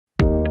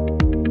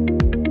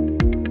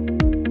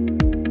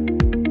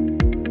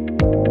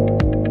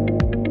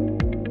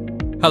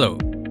Hello,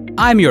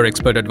 I'm your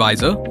expert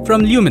advisor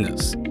from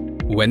Luminous.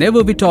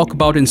 Whenever we talk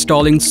about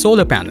installing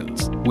solar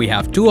panels, we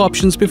have two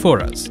options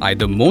before us,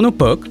 either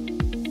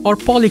mono-PERC or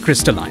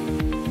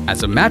polycrystalline.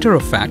 As a matter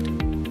of fact,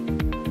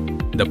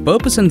 the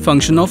purpose and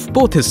function of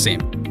both is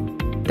same.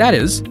 That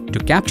is,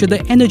 to capture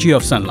the energy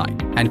of sunlight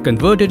and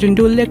convert it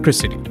into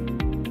electricity.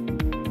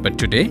 But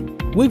today,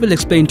 we will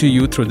explain to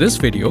you through this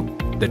video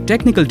the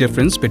technical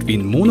difference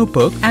between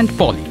mono-PERC and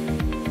poly.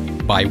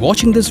 By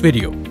watching this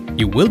video,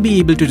 you will be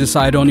able to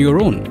decide on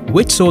your own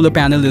which solar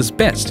panel is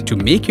best to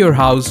make your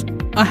house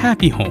a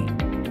happy home.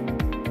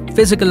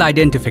 Physical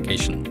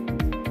identification.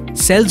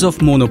 Cells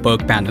of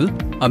mono-PERC panel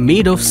are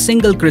made of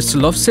single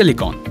crystal of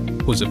silicon,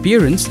 whose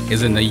appearance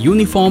is in a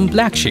uniform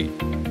black shade,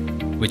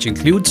 which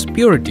includes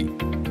purity.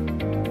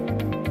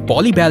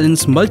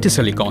 Polyvalence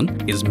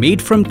multisilicon is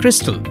made from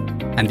crystal,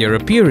 and their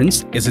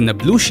appearance is in a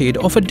blue shade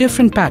of a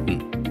different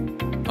pattern.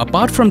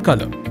 Apart from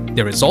color,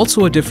 there is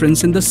also a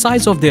difference in the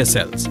size of their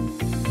cells.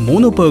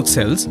 Mono-PERC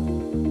cells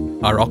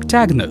are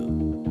octagonal,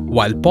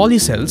 while poly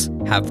cells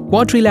have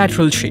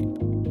quadrilateral shape.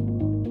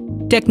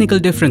 Technical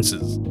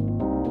differences.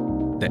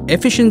 The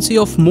efficiency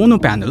of mono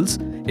panels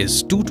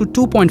is 2 to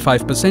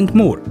 2.5%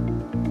 more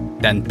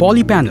than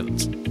poly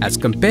panels. As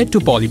compared to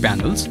poly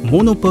panels,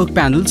 mono-PERC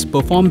panels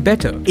perform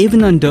better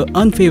even under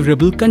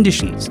unfavorable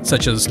conditions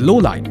such as low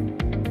light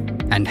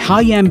and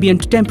high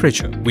ambient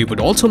temperature. We would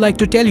also like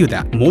to tell you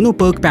that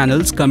mono-PERC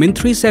panels come in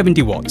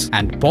 370 watts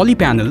and poly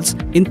panels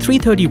in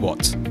 330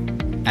 watts.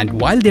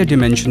 And while their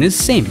dimension is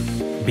same,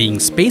 being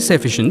space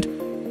efficient,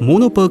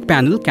 mono-PERC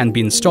panel can be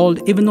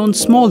installed even on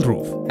small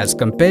roof as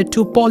compared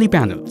to poly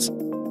panels.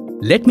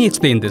 Let me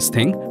explain this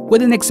thing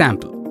with an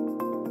example.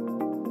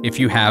 If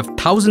you have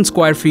 1000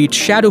 square feet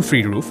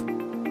shadow-free roof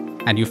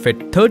and you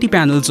fit 30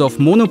 panels of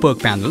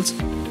mono-PERC panels,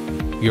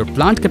 your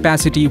plant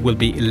capacity will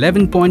be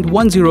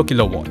 11.10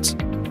 kilowatts.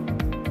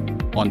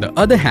 On the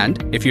other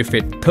hand, if you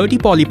fit 30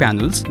 poly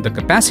panels, the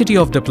capacity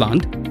of the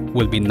plant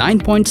will be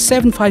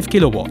 9.75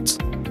 kilowatts.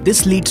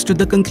 This leads to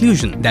the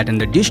conclusion that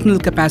an additional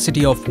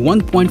capacity of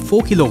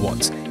 1.4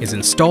 kilowatts is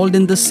installed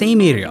in the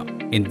same area.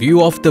 In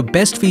view of the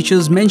best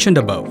features mentioned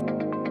above,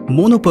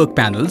 mono-PERC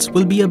panels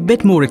will be a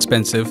bit more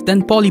expensive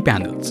than poly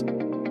panels.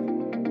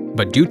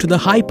 But due to the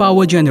high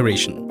power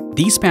generation,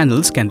 these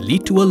panels can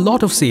lead to a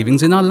lot of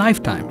savings in our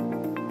lifetime.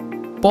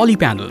 Poly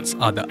panels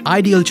are the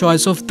ideal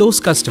choice of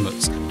those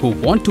customers who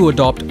want to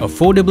adopt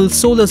affordable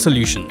solar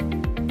solution.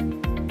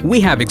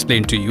 We have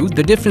explained to you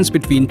the difference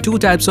between two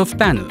types of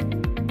panel.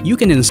 You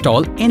can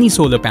install any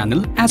solar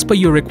panel as per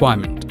your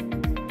requirement.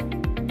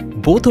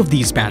 Both of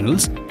these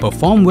panels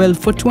perform well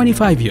for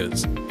 25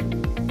 years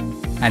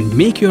and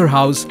make your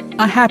house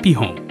a happy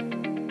home.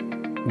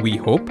 We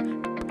hope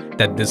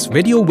that this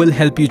video will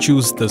help you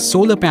choose the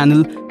solar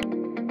panel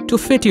to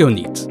fit your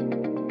needs.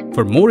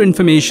 For more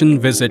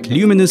information, visit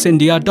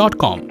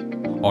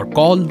luminousindia.com or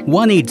call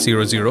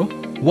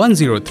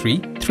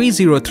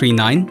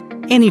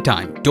 1800-103-3039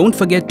 anytime. Don't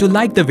forget to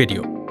like the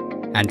video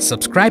and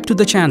subscribe to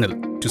the channel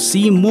to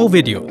see more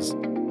videos.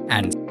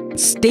 And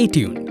stay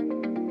tuned.